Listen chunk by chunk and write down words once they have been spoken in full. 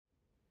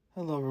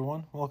Hello,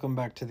 everyone. Welcome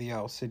back to the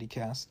Owl City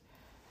Cast.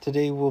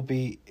 Today will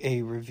be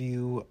a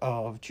review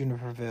of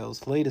Juniper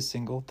Vale's latest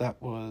single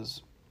that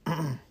was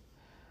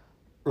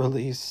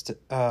released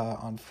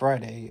on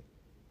Friday,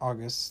 I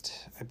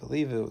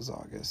believe it was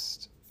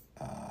August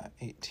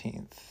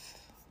 18th.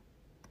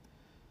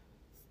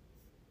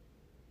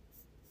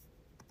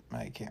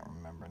 I can't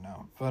remember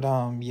now. But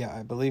yeah,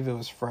 I believe it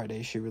was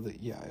Friday.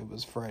 It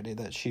was Friday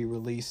that she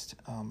released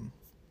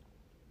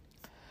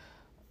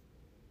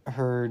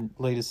her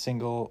latest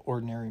single,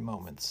 Ordinary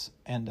Moments.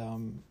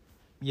 And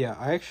yeah,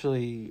 I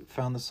actually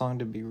found the song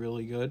to be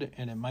really good,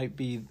 and it might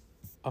be,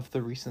 of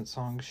the recent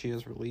songs she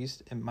has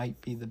released, it might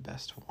be the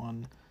best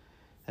one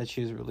that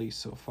she has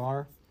released so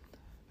far.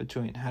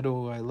 Between How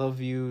Do I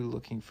Love You,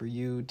 Looking for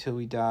You, Till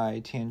We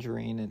Die,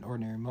 Tangerine, and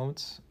Ordinary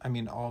Moments. I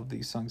mean, all of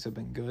these songs have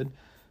been good,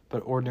 but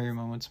Ordinary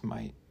Moments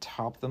might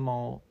top them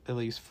all, at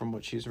least from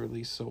what she's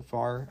released so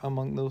far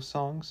among those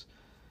songs.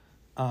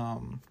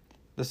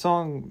 The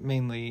song,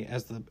 mainly,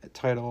 as the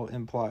title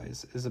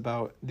implies, is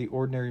about the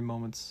ordinary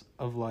moments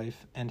of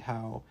life and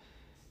how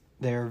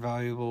they are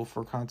valuable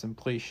for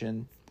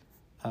contemplation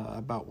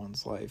about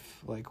one's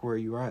life, like where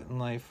you are at in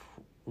life,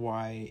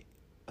 why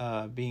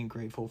being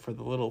grateful for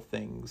the little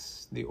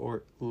things, the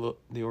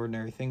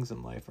ordinary things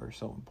in life are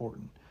so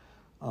important.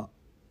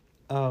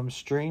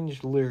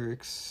 Strange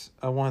lyrics.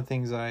 One of the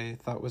things I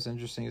thought was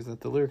interesting is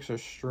that the lyrics are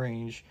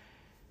strange,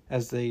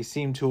 as they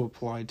seem to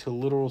apply to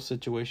literal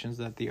situations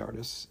that the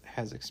artist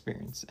has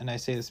experienced. And I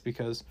say this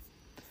because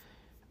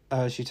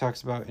she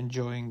talks about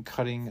enjoying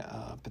cutting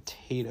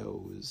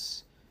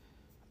potatoes.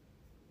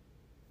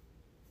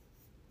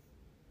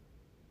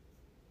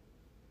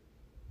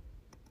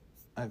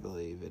 I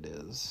believe it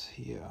is,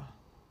 yeah.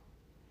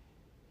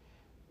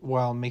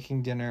 While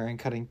making dinner and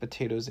cutting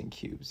potatoes in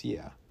cubes,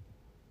 yeah.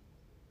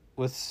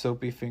 With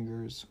soapy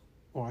fingers,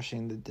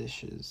 washing the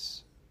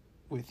dishes.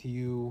 With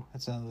you,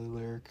 that's another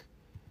lyric,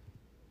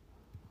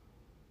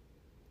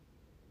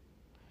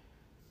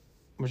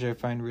 which I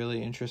find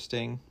really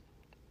interesting.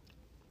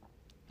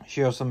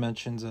 She also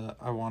mentions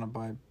I want to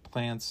buy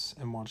plants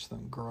and watch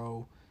them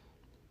grow.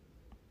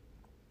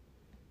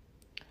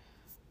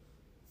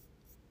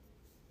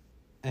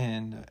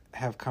 And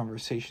have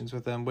conversations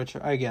with them, which,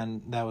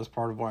 again, that was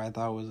part of why I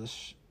thought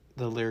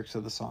the lyrics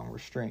of the song were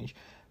strange.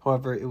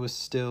 However, it was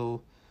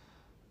still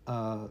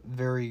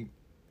very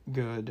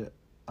good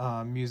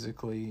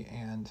musically,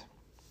 and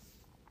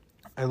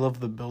I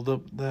love the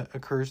buildup that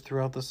occurs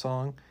throughout the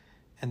song.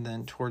 And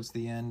then towards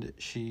the end,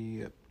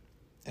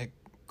 it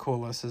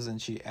coalesces and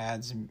she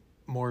adds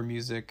more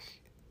music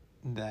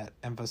that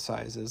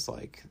emphasizes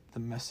like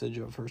the message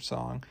of her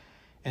song,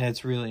 and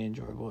it's really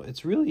enjoyable.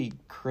 It's really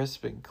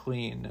crisp and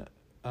clean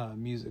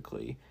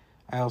musically.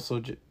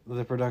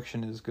 The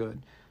production is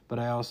good, but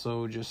I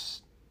also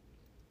just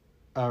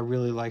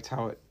really liked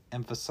how it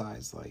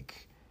emphasized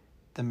like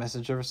the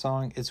message of a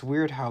song. It's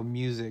weird how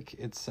music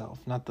itself,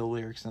 not the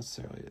lyrics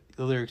necessarily,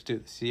 the lyrics do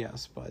this,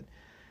 yes, but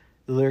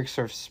the lyrics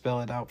sort of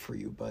spell it out for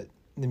you, but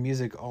the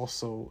music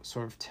also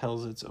sort of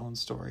tells its own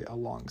story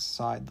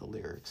alongside the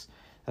lyrics.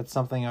 That's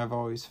something I've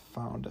always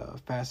found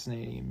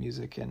fascinating in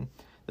music, and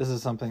this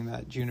is something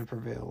that Juniper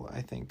Vale,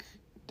 I think,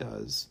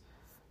 does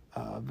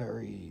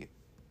very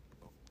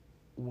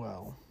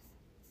well.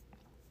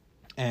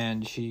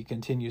 And she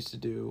continues to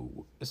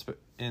do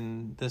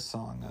in this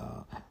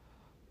song,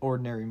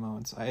 Ordinary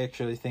Moments. I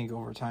actually think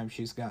over time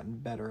she's gotten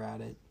better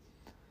at it.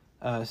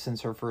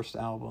 Since her first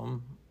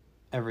album,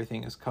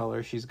 Everything is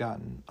Color, she's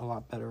gotten a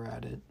lot better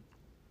at it.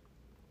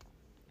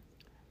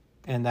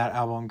 And that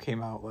album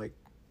came out like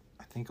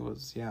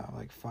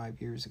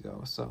 5 years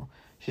ago. So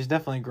she's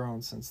definitely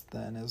grown since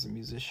then as a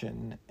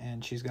musician,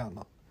 and she's gotten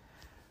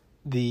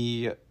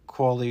the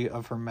quality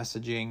of her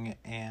messaging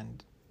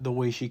and the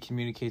way she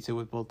communicates it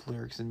with both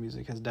lyrics and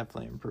music has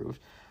definitely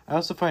improved. I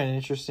also find it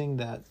interesting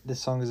that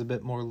this song is a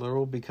bit more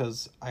literal,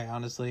 because I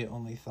honestly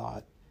only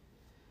thought,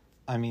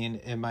 I mean,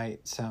 it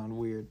might sound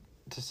weird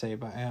to say,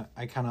 but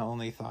I kind of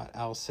only thought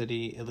Owl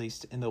City, at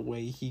least in the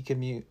way he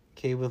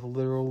communicated with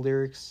literal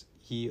lyrics,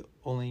 he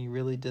only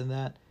really did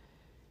that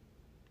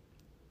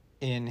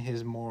in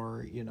his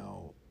more,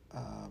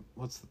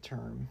 what's the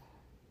term?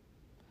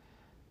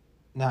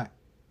 Not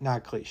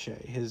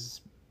cliche.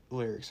 His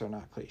lyrics are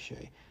not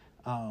cliche.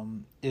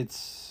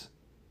 It's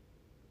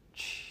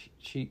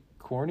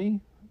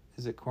corny?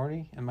 Is it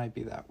corny? It might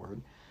be that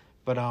word.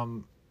 But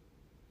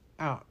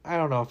I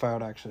don't know if I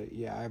would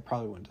actually, I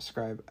probably wouldn't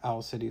describe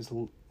Owl City's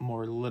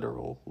more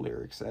literal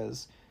lyrics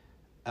as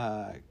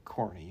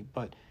corny,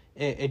 but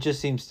it just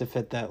seems to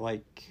fit that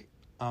like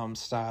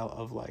style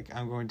of like,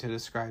 I'm going to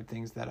describe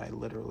things that I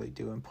literally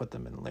do and put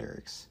them in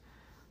lyrics,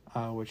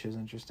 which is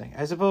interesting.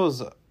 I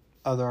suppose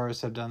other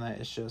artists have done that.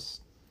 It's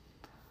just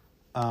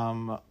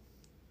the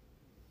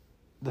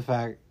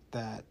fact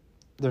that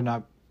they're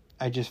not,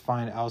 I just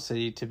find Owl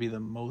City to be the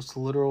most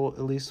literal,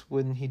 at least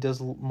when he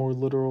does more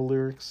literal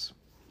lyrics.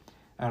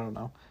 I don't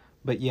know.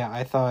 But yeah,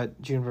 I thought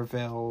Juniper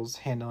Vale's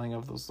handling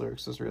of those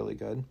lyrics was really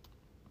good.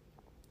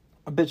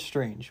 A bit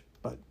strange,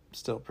 but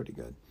still pretty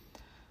good.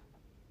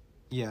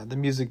 Yeah, the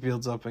music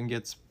builds up and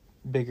gets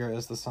bigger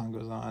as the song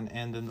goes on,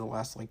 and then the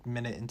last like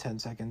minute and 10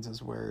 seconds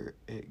is where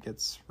it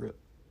gets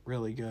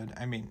really good.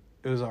 I mean,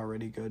 it was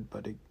already good,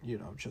 but it,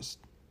 just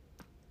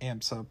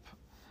amps up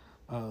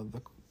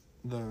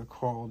the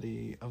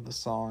quality of the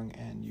song,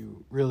 and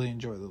you really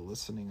enjoy the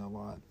listening a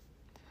lot.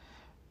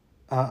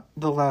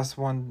 The last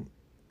 1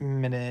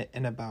 minute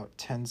and about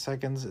 10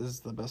 seconds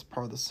is the best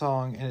part of the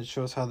song, and it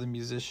shows how the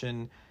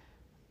musician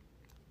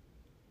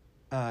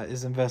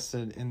is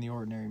invested in the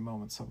ordinary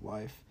moments of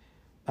life.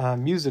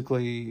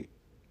 Musically,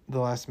 the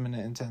last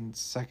minute and 10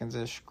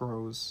 seconds-ish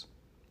grows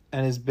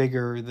and is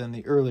bigger than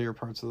the earlier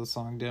parts of the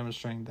song,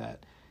 demonstrating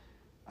that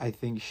I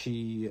think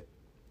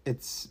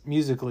it's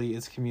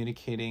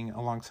communicating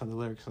alongside the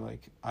lyrics,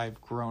 like, I've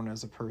grown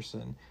as a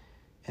person,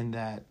 and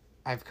that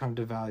I've come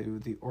to value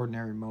the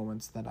ordinary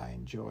moments that I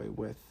enjoy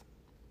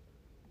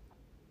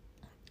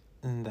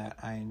in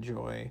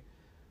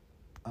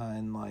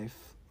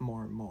life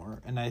more and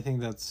more. And I think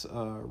that's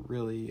a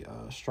really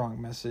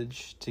strong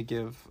message to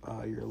give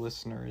your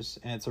listeners,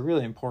 and it's a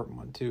really important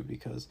one too,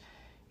 because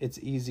it's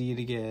easy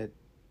to get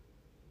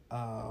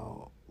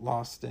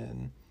lost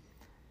in.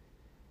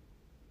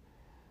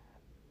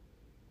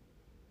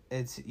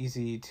 It's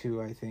easy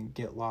to, I think,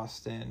 get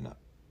lost in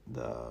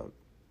the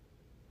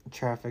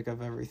traffic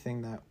of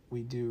everything that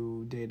we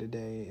do day to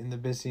day, in the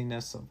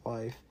busyness of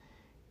life,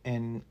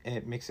 and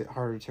it makes it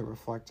harder to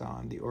reflect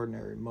on the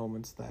ordinary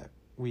moments that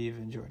we've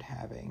enjoyed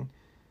having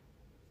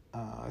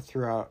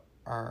throughout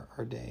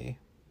our day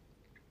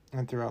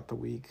and throughout the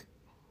week.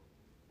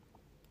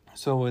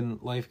 So when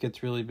life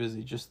gets really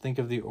busy, just think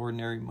of the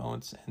ordinary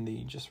moments and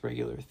the just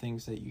regular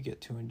things that you get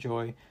to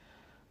enjoy,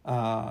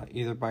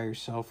 either by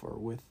yourself or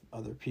with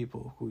other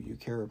people who you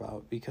care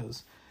about,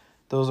 because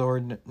those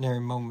ordinary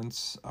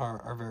moments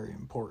are very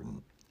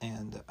important.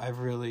 And I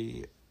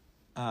really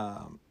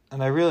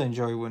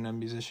enjoy when a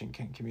musician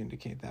can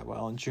communicate that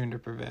well, and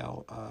Juniper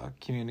Vale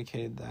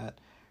communicated that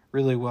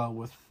really well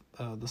with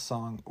the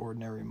song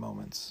Ordinary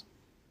Moments.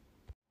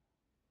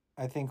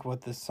 I think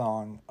what this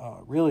song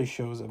really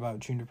shows about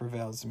Juniper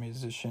Vale as a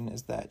musician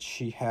is that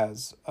she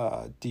has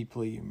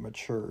deeply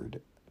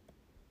matured,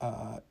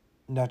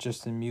 not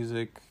just in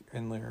music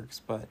and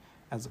lyrics, but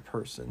as a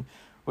person,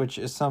 which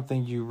is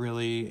something you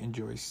really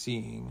enjoy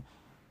seeing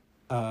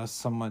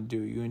someone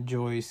do. You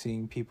enjoy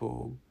seeing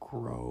people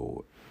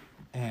grow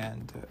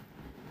and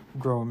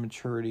grow in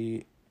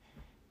maturity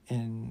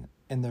in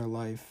their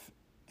life,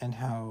 and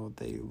how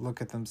they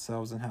look at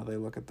themselves and how they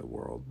look at the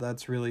world.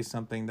 That's really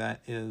something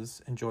that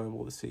is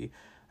enjoyable to see.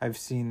 I've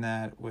seen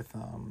that with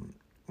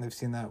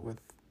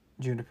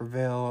Juniper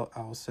Vale,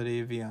 Owl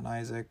City, Vion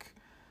Isaac.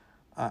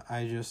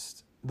 I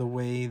just, the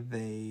way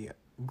they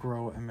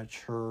grow and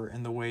mature,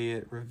 and the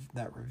way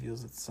that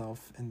reveals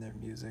itself in their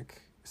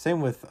music. Same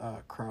with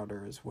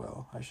Crowder as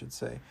well, I should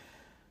say.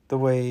 The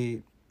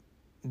way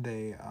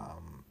they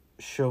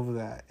show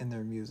that in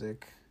their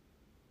music,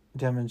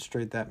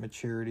 demonstrate that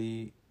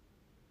maturity,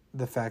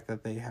 the fact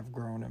that they have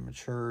grown and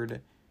matured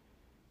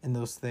in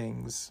those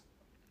things,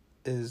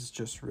 is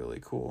just really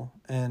cool.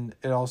 And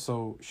it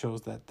also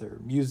shows that their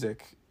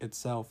music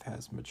itself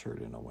has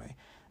matured in a way.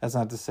 That's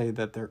not to say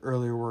that their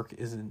earlier work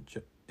isn't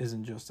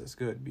just as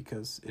good,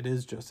 because it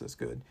is just as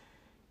good.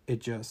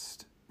 It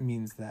just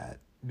means that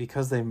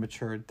because they've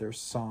matured, their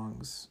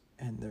songs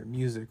and their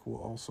music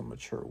will also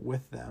mature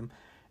with them.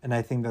 And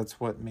I think that's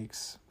what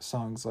makes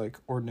songs like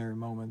Ordinary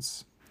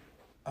Moments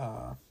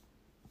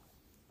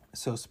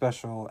so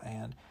special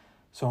and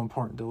so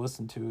important to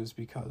listen to, is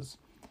because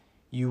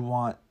you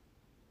want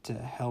to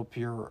help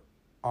your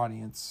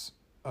audience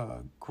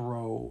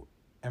grow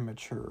and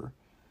mature.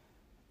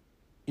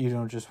 You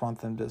don't just want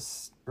them to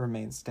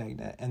remain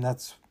stagnant. And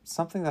that's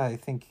something that I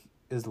think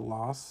is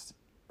lost,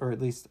 or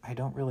at least I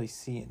don't really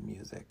see in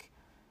music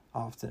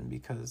often,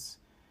 because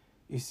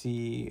you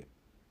see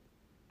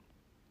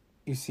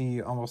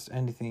almost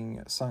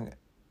anything sung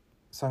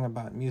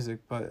about music,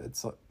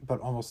 but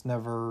almost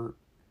never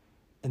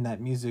in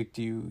that music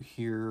do you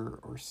hear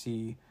or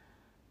see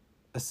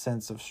a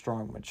sense of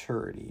strong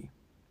maturity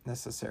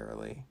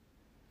necessarily.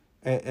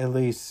 At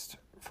least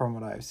from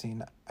what I've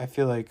seen. I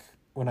feel like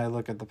when I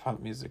look at the pop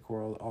music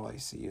world, all I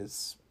see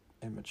is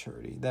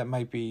immaturity. That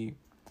might be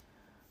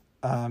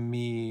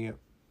me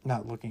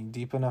not looking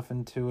deep enough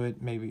into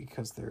it, maybe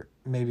because there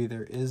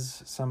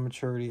is some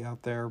maturity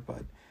out there,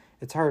 but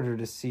it's harder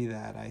to see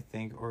that, I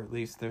think, or at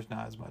least there's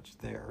not as much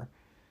there.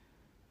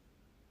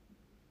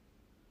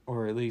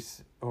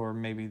 Or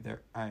maybe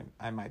there,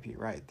 I might be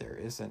right, there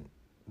isn't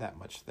that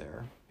much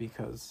there,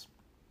 because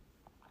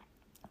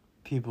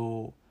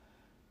people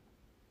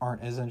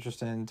aren't as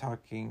interested in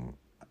talking,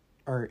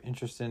 or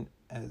interested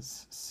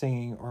as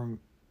singing or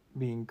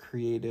being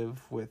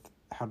creative with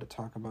how to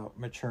talk about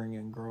maturing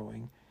and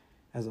growing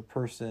as a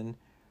person.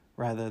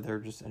 Rather, they're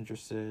just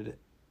interested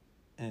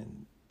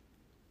in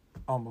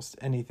almost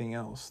anything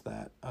else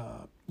that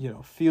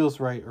feels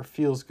right or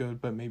feels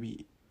good, but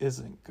maybe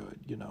isn't good.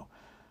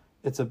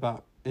 It's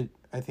about it.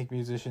 I think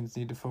musicians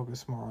need to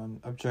focus more on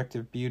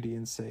objective beauty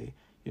and say,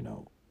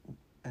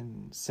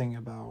 and sing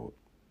about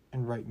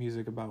and write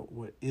music about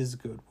what is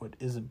good, what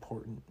is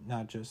important,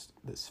 not just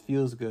this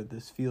feels good,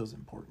 this feels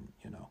important,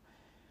 you know.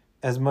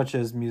 As much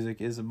as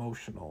music is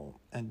emotional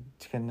and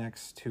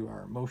connects to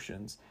our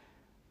emotions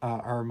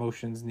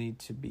need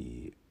to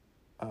be,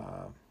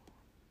 our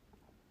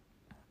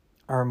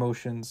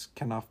emotions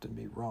can often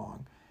be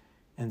wrong.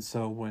 And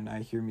so when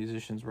I hear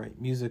musicians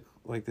write music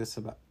like this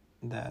about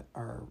that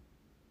are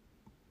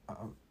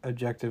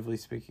objectively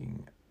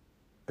speaking,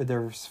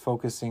 they're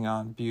focusing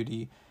on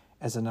beauty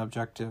as an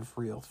objective,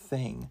 real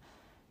thing,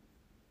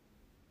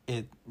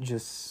 it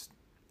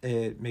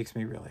makes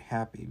me really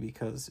happy,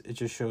 because it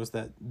just shows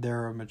that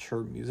they're a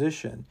mature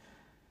musician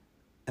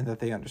and that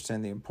they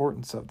understand the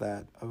importance of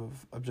that,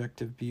 of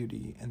objective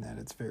beauty, and that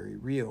it's very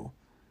real.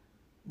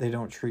 They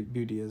don't treat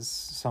beauty as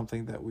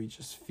something that we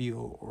just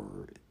feel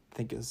or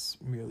think is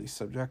merely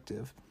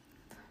subjective.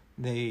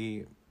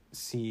 They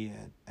see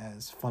it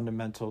as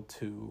fundamental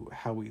to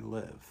how we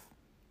live.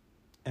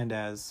 And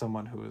as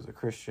someone who is a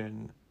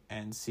Christian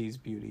and sees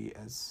beauty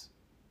as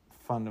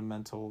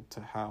fundamental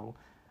to how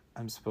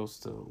I'm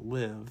supposed to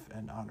live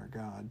and honor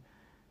God,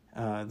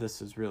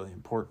 this is really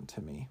important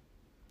to me.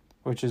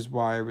 Which is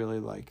why I really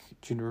like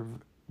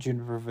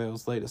Juniper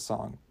Vale's latest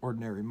song,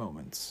 Ordinary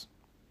Moments.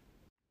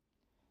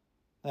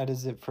 That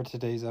is it for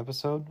today's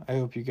episode. I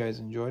hope you guys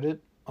enjoyed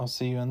it. I'll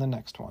see you in the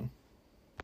next one.